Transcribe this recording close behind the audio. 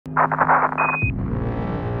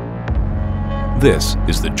This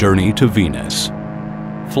is the journey to Venus,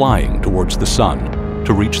 flying towards the Sun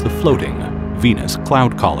to reach the floating Venus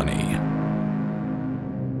cloud colony.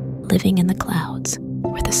 Living in the clouds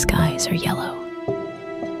where the skies are yellow.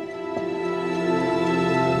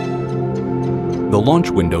 The launch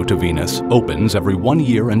window to Venus opens every 1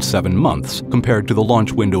 year and 7 months, compared to the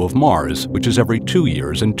launch window of Mars, which is every 2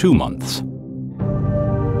 years and 2 months.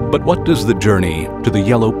 But what does the journey to the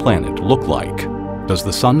yellow planet look like? Does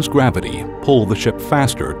the Sun's gravity pull the ship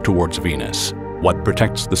faster towards Venus? What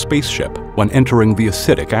protects the spaceship when entering the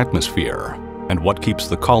acidic atmosphere? And what keeps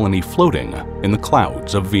the colony floating in the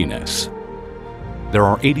clouds of Venus? There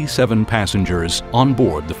are 87 passengers on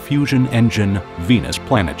board the fusion engine Venus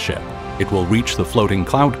PlanetShip. It will reach the floating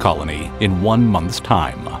cloud colony in 1 month's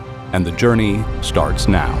time, and the journey starts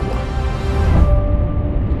now.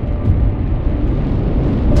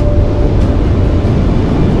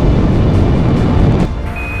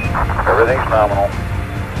 Everything's nominal.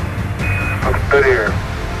 Looks good here.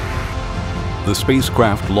 The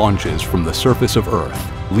spacecraft launches from the surface of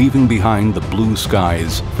Earth, leaving behind the blue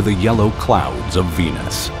skies for the yellow clouds of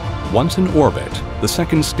Venus. Once in orbit, the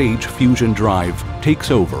second stage fusion drive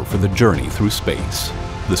takes over for the journey through space.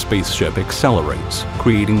 The spaceship accelerates,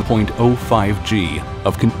 creating 0.05 G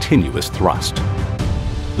of continuous thrust.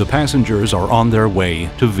 The passengers are on their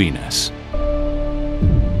way to Venus.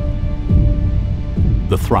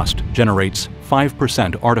 The thrust generates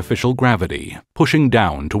 5% artificial gravity, pushing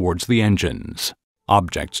down towards the engines.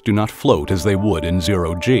 Objects do not float as they would in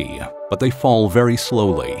 0 G, but they fall very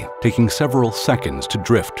slowly, taking several seconds to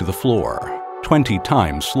drift to the floor, 20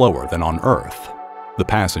 times slower than on Earth. The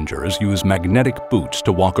passengers use magnetic boots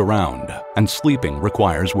to walk around, and sleeping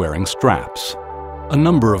requires wearing straps. A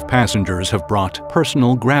number of passengers have brought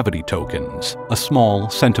personal gravity tokens, a small,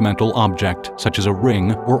 sentimental object such as a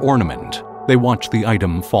ring or ornament. They watch the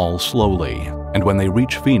item fall slowly, and when they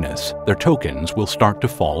reach Venus, their tokens will start to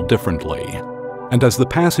fall differently. And as the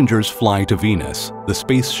passengers fly to Venus, the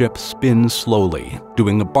spaceship spins slowly,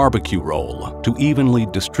 doing a barbecue roll to evenly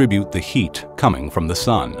distribute the heat coming from the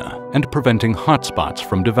Sun and preventing hotspots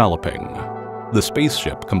from developing. The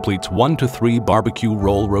spaceship completes 1 to 3 barbecue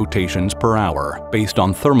roll rotations per hour based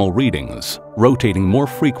on thermal readings, rotating more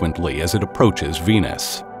frequently as it approaches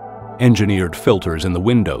Venus. Engineered filters in the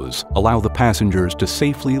windows allow the passengers to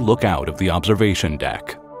safely look out of the observation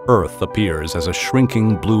deck. Earth appears as a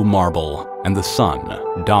shrinking blue marble, and the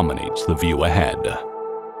Sun dominates the view ahead.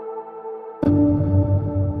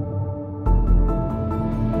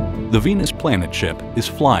 The Venus PlanetShip is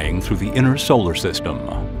flying through the inner solar system.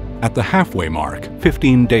 At the halfway mark,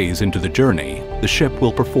 15 days into the journey, the ship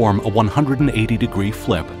will perform a 180-degree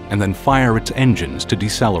flip and then fire its engines to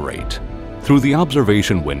decelerate. Through the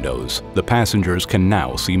observation windows, the passengers can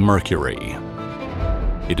now see Mercury.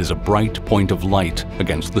 It is a bright point of light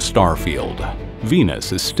against the star field.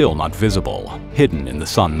 Venus is still not visible, hidden in the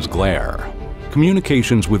Sun's glare.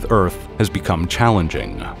 Communications with Earth has become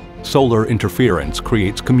challenging. Solar interference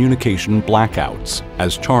creates communication blackouts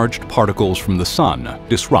as charged particles from the Sun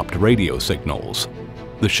disrupt radio signals.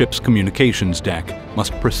 The ship's communications deck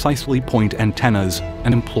must precisely point antennas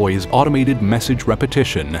and employs automated message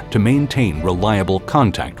repetition to maintain reliable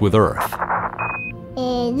contact with Earth.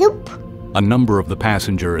 Loop. A number of the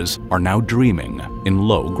passengers are now dreaming in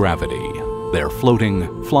low gravity. They are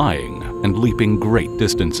floating, flying, and leaping great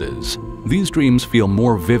distances. These dreams feel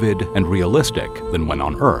more vivid and realistic than when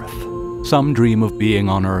on Earth. Some dream of being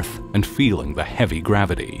on Earth and feeling the heavy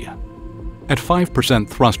gravity. At 5%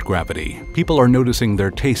 thrust gravity, people are noticing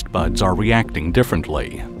their taste buds are reacting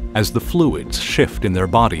differently. As the fluids shift in their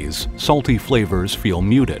bodies, salty flavors feel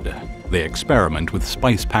muted. They experiment with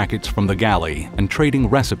spice packets from the galley and trading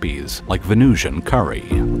recipes like Venusian curry.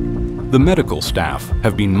 The medical staff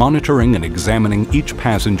have been monitoring and examining each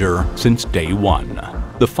passenger since day 1.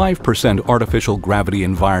 The 5% artificial gravity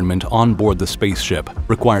environment on board the spaceship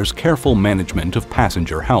requires careful management of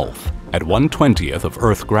passenger health. At 1/20th of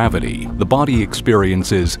Earth gravity, the body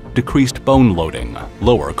experiences decreased bone loading,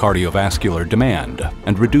 lower cardiovascular demand,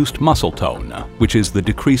 and reduced muscle tone, which is the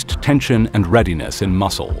decreased tension and readiness in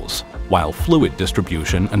muscles, while fluid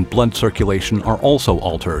distribution and blood circulation are also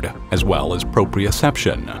altered, as well as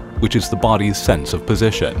proprioception, which is the body's sense of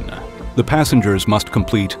position. The passengers must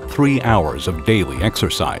complete 3 hours of daily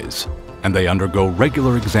exercise, and they undergo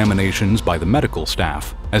regular examinations by the medical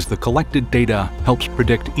staff as the collected data helps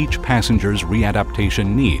predict each passenger's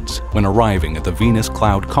readaptation needs when arriving at the Venus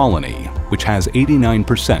cloud colony, which has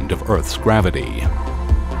 89% of Earth's gravity.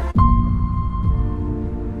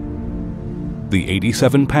 The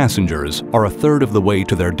 87 passengers are a third of the way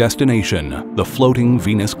to their destination, the floating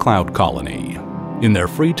Venus cloud colony. In their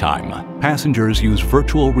free time, passengers use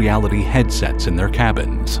virtual reality headsets in their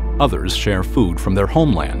cabins. Others share food from their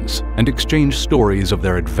homelands and exchange stories of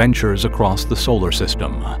their adventures across the solar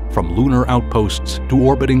system, from lunar outposts to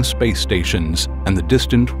orbiting space stations and the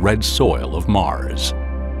distant red soil of Mars.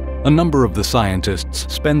 A number of the scientists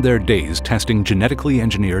spend their days testing genetically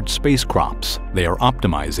engineered space crops. They are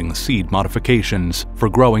optimizing seed modifications for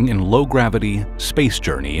growing in low-gravity, space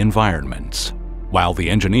journey environments. While the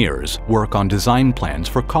engineers work on design plans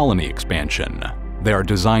for colony expansion, they are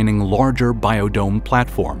designing larger biodome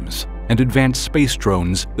platforms and advanced space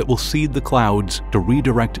drones that will seed the clouds to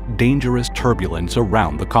redirect dangerous turbulence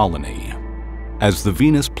around the colony. As the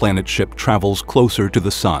Venus PlanetShip travels closer to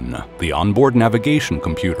the Sun, the onboard navigation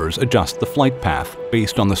computers adjust the flight path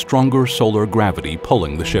based on the stronger solar gravity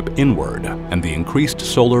pulling the ship inward and the increased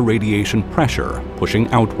solar radiation pressure pushing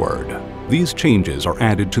outward. These changes are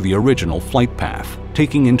added to the original flight path,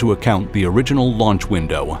 taking into account the original launch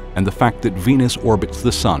window and the fact that Venus orbits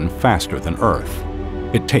the Sun faster than Earth.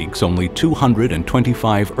 It takes only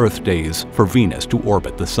 225 Earth days for Venus to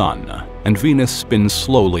orbit the Sun, and Venus spins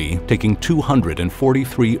slowly, taking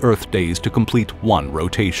 243 Earth days to complete one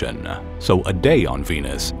rotation. So a day on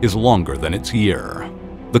Venus is longer than its year.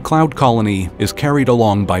 The cloud colony is carried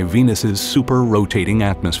along by Venus's super-rotating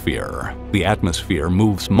atmosphere. The atmosphere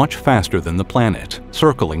moves much faster than the planet,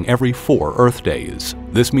 circling every 4 Earth days.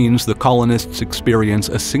 This means the colonists experience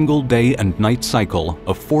a single day and night cycle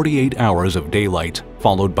of 48 hours of daylight,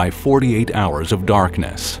 followed by 48 hours of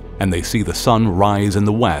darkness, and they see the sun rise in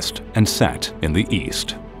the west and set in the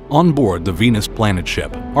east. On board the Venus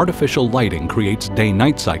PlanetShip, artificial lighting creates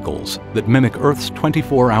day-night cycles that mimic Earth's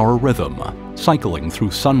 24-hour rhythm, cycling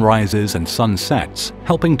through sunrises and sunsets,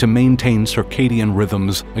 helping to maintain circadian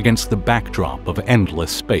rhythms against the backdrop of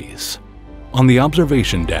endless space. On the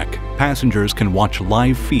observation deck, passengers can watch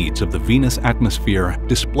live feeds of the Venus atmosphere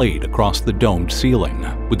displayed across the domed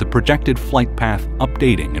ceiling, with the projected flight path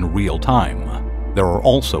updating in real time. There are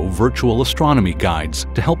also virtual astronomy guides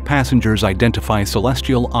to help passengers identify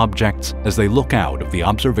celestial objects as they look out of the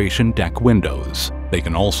observation deck windows. They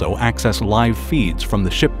can also access live feeds from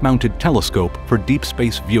the ship-mounted telescope for deep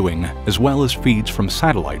space viewing, as well as feeds from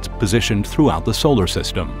satellites positioned throughout the solar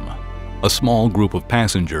system. A small group of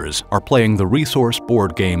passengers are playing the resource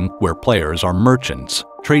board game where players are merchants,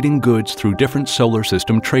 trading goods through different solar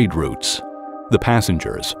system trade routes. The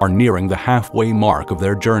passengers are nearing the halfway mark of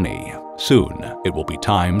their journey. Soon, it will be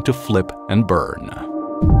time to flip and burn.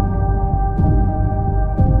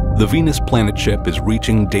 The Venus PlanetShip is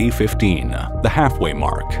reaching day 15, the halfway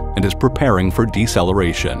mark, and is preparing for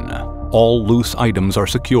deceleration. All loose items are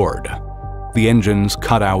secured. The engines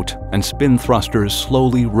cut out and spin thrusters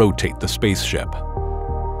slowly rotate the spaceship.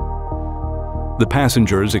 The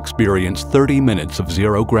passengers experience 30 minutes of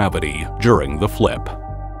zero gravity during the flip.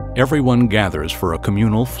 Everyone gathers for a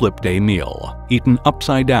communal flip day meal, eaten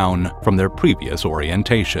upside down from their previous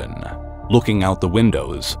orientation. Looking out the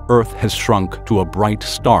windows, Earth has shrunk to a bright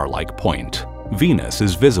star-like point. Venus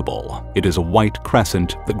is visible. It is a white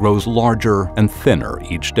crescent that grows larger and thinner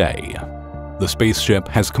each day. The spaceship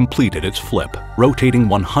has completed its flip, rotating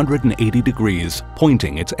 180 degrees,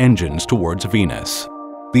 pointing its engines towards Venus.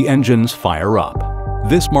 The engines fire up.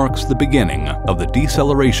 This marks the beginning of the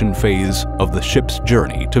deceleration phase of the ship's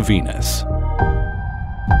journey to Venus.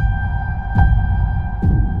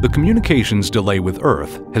 The communications delay with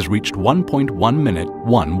Earth has reached 1.1 minute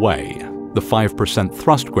one way. The 5%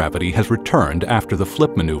 thrust gravity has returned after the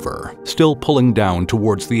flip maneuver, still pulling down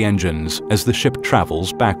towards the engines as the ship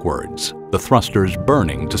travels backwards, the thrusters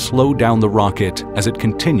burning to slow down the rocket as it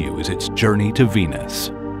continues its journey to Venus.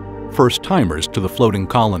 First-timers to the floating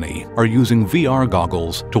colony are using VR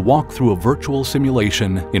goggles to walk through a virtual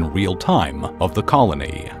simulation in real time of the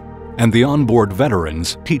colony. And the onboard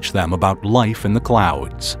veterans teach them about life in the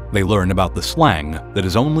clouds. They learn about the slang that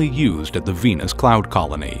is only used at the Venus cloud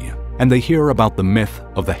colony. And they hear about the myth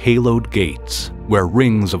of the haloed gates, where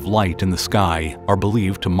rings of light in the sky are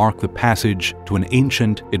believed to mark the passage to an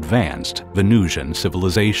ancient, advanced Venusian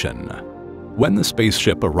civilization. When the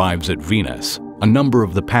spaceship arrives at Venus, a number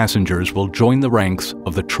of the passengers will join the ranks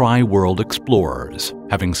of the Tri-World Explorers,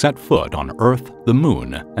 having set foot on Earth, the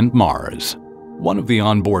Moon, and Mars. One of the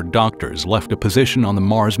onboard doctors left a position on the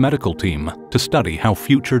Mars medical team to study how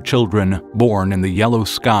future children born in the yellow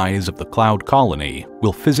skies of the cloud colony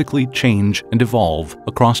will physically change and evolve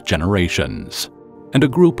across generations. And a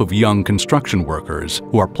group of young construction workers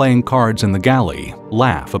who are playing cards in the galley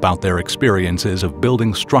laugh about their experiences of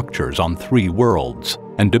building structures on 3 worlds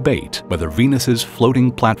and debate whether Venus's floating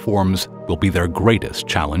platforms will be their greatest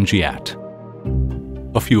challenge yet.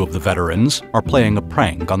 A few of the veterans are playing a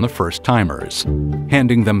prank on the first-timers,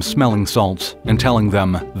 handing them smelling salts and telling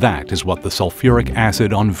them that is what the sulfuric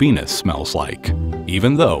acid on Venus smells like,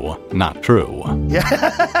 even though not true.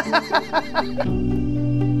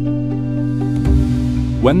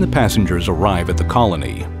 When the passengers arrive at the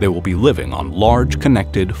colony, they will be living on large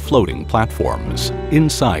connected floating platforms.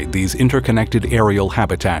 Inside these interconnected aerial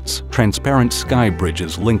habitats, transparent sky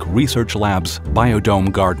bridges link research labs,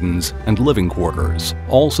 biodome gardens, and living quarters,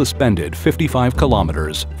 all suspended 55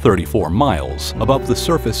 kilometers, 34 miles above the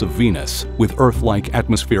surface of Venus with Earth-like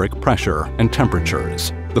atmospheric pressure and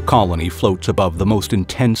temperatures. The colony floats above the most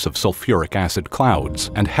intense of sulfuric acid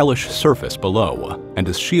clouds and hellish surface below, and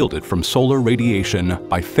is shielded from solar radiation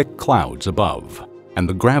by thick clouds above. And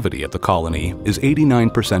the gravity at the colony is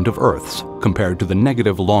 89% of Earth's, compared to the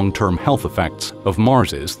negative long-term health effects of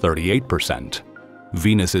Mars's 38%.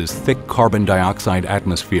 Venus's thick carbon dioxide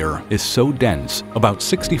atmosphere is so dense, about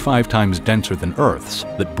 65 times denser than Earth's,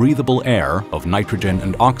 that breathable air of nitrogen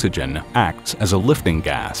and oxygen acts as a lifting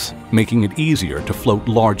gas, making it easier to float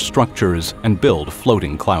large structures and build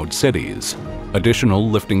floating cloud cities. Additional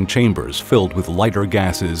lifting chambers filled with lighter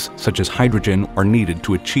gases, such as hydrogen, are needed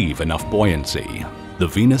to achieve enough buoyancy. The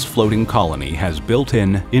Venus floating colony has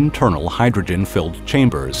built-in, internal hydrogen-filled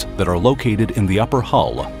chambers that are located in the upper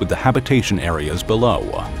hull with the habitation areas below.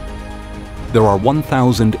 There are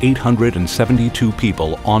 1,872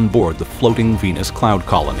 people on board the floating Venus cloud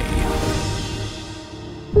colony.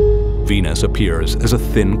 Venus appears as a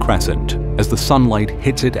thin crescent as the sunlight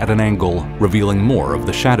hits it at an angle, revealing more of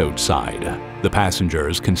the shadowed side. The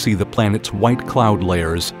passengers can see the planet's white cloud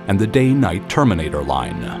layers and the day-night terminator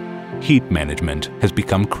line. Heat management has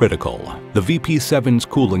become critical. The VP-7's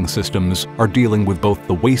cooling systems are dealing with both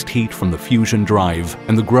the waste heat from the fusion drive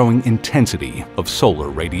and the growing intensity of solar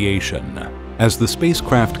radiation. As the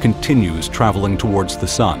spacecraft continues traveling towards the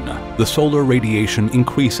Sun, the solar radiation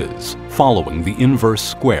increases, following the inverse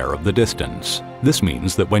square of the distance. This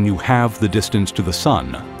means that when you halve the distance to the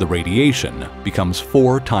Sun, the radiation becomes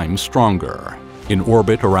 4 times stronger. In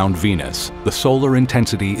orbit around Venus, the solar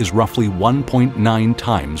intensity is roughly 1.9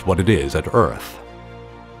 times what it is at Earth.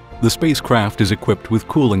 The spacecraft is equipped with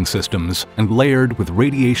cooling systems and layered with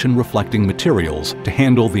radiation-reflecting materials to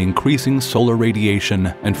handle the increasing solar radiation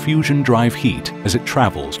and fusion drive heat as it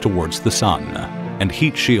travels towards the Sun, and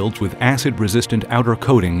heat shields with acid-resistant outer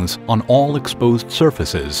coatings on all exposed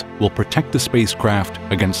surfaces will protect the spacecraft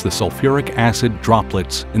against the sulfuric acid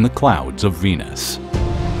droplets in the clouds of Venus.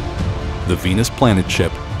 The Venus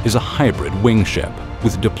PlanetShip is a hybrid wing ship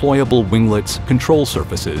with deployable winglets, control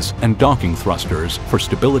surfaces, and docking thrusters for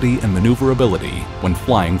stability and maneuverability when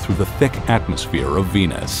flying through the thick atmosphere of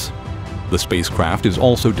Venus. The spacecraft is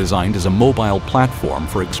also designed as a mobile platform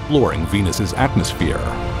for exploring Venus's atmosphere.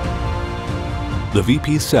 The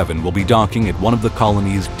VP-7 will be docking at one of the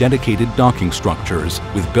colony's dedicated docking structures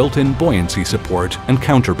with built-in buoyancy support and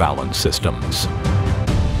counterbalance systems.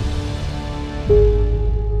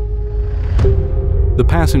 The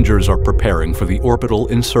passengers are preparing for the orbital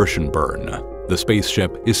insertion burn. The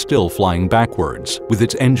spaceship is still flying backwards, with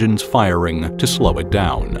its engines firing to slow it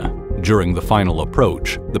down. During the final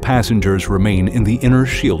approach, the passengers remain in the inner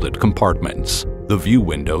shielded compartments. The view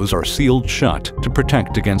windows are sealed shut to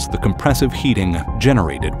protect against the compressive heating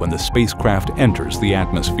generated when the spacecraft enters the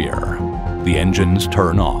atmosphere. The engines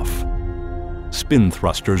turn off. Spin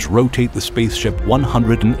thrusters rotate the spaceship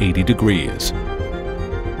 180 degrees.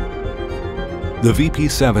 The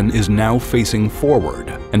VP-7 is now facing forward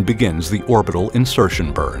and begins the orbital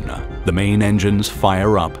insertion burn. The main engines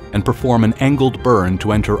fire up and perform an angled burn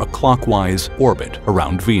to enter a clockwise orbit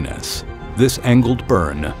around Venus. This angled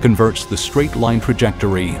burn converts the straight-line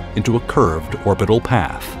trajectory into a curved orbital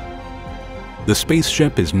path. The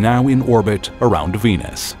spaceship is now in orbit around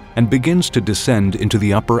Venus and begins to descend into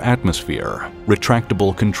the upper atmosphere.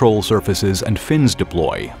 Retractable control surfaces and fins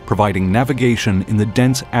deploy, providing navigation in the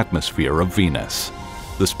dense atmosphere of Venus.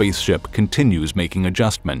 The spaceship continues making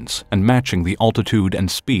adjustments and matching the altitude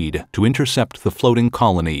and speed to intercept the floating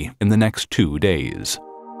colony in the next 2 days.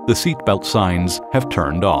 The seatbelt signs have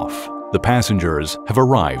turned off. The passengers have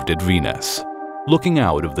arrived at Venus. Looking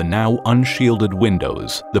out of the now unshielded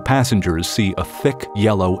windows, the passengers see a thick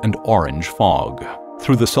yellow and orange fog.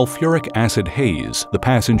 Through the sulfuric acid haze, the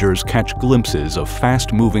passengers catch glimpses of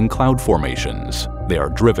fast-moving cloud formations. They are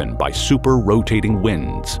driven by super-rotating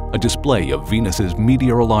winds, a display of Venus's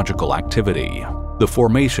meteorological activity. The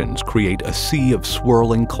formations create a sea of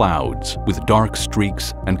swirling clouds with dark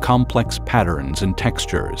streaks and complex patterns and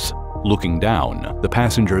textures. Looking down, the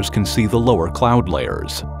passengers can see the lower cloud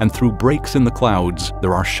layers, and through breaks in the clouds,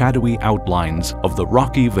 there are shadowy outlines of the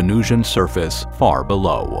rocky Venusian surface far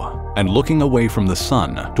below. And looking away from the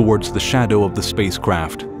sun towards the shadow of the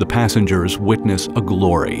spacecraft, the passengers witness a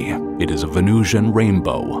glory. It is a Venusian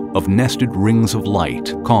rainbow of nested rings of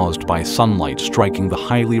light caused by sunlight striking the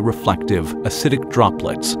highly reflective, acidic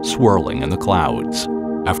droplets swirling in the clouds.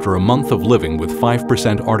 After a month of living with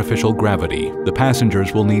 5% artificial gravity, the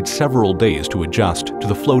passengers will need several days to adjust to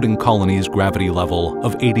the floating colony's gravity level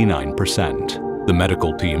of 89%. The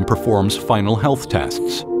medical team performs final health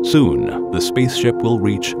tests. Soon, the spaceship will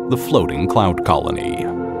reach the floating cloud colony.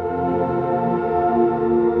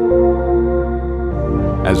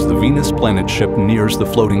 As the Venus PlanetShip nears the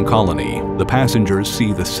floating colony, the passengers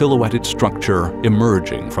see the silhouetted structure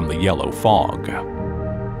emerging from the yellow fog.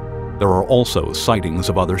 There are also sightings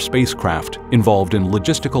of other spacecraft involved in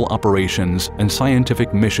logistical operations and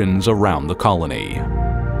scientific missions around the colony.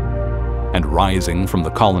 And rising from the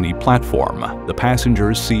colony platform, the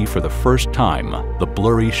passengers see for the first time the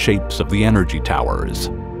blurry shapes of the energy towers.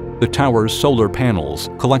 The tower's solar panels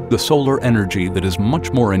collect the solar energy that is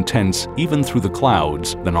much more intense even through the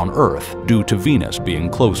clouds than on Earth due to Venus being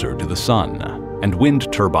closer to the Sun. And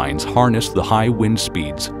wind turbines harness the high wind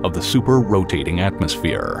speeds of the super-rotating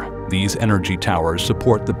atmosphere. These energy towers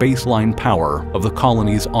support the baseline power of the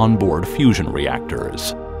colony's onboard fusion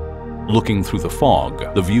reactors. Looking through the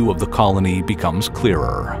fog, the view of the colony becomes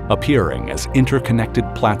clearer, appearing as interconnected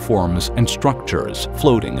platforms and structures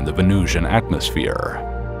floating in the Venusian atmosphere.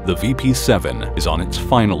 The VP-7 is on its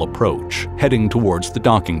final approach, heading towards the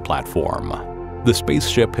docking platform. The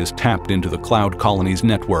spaceship has tapped into the cloud colony's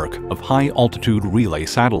network of high-altitude relay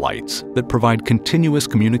satellites that provide continuous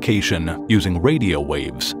communication using radio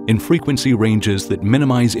waves in frequency ranges that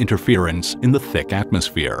minimize interference in the thick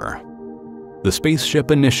atmosphere. The spaceship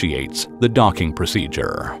initiates the docking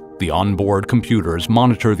procedure. The onboard computers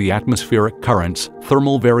monitor the atmospheric currents,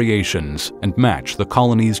 thermal variations, and match the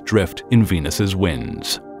colony's drift in Venus's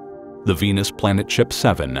winds. The Venus PlanetShip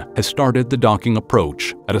 7 has started the docking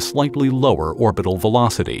approach at a slightly lower orbital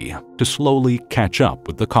velocity to slowly catch up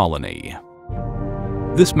with the colony.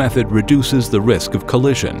 This method reduces the risk of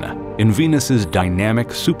collision. In Venus's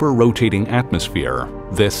dynamic super-rotating atmosphere,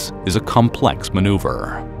 this is a complex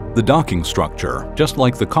maneuver. The docking structure, just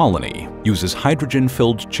like the colony, uses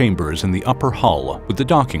hydrogen-filled chambers in the upper hull with the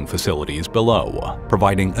docking facilities below,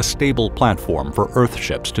 providing a stable platform for Earth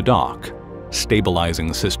ships to dock.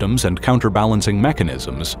 Stabilizing systems and counterbalancing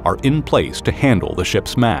mechanisms are in place to handle the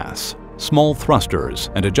ship's mass. Small thrusters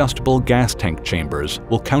and adjustable gas tank chambers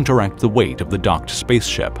will counteract the weight of the docked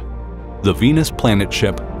spaceship. The Venus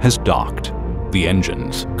PlanetShip has docked. The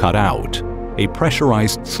engines cut out. A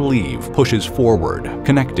pressurized sleeve pushes forward,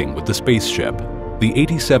 connecting with the spaceship. The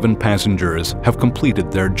 87 passengers have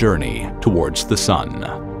completed their journey towards the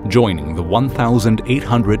Sun, joining the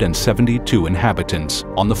 1,872 inhabitants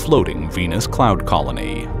on the floating Venus cloud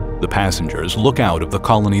colony. The passengers look out of the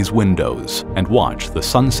colony's windows and watch the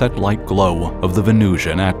sunset-like glow of the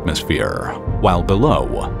Venusian atmosphere, while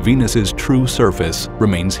below, Venus's true surface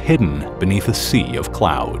remains hidden beneath a sea of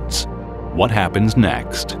clouds. What happens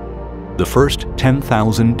next? The first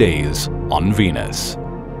 10,000 days on Venus.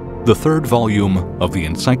 The third volume of the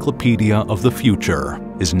Encyclopedia of the Future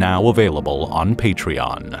is now available on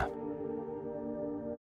Patreon.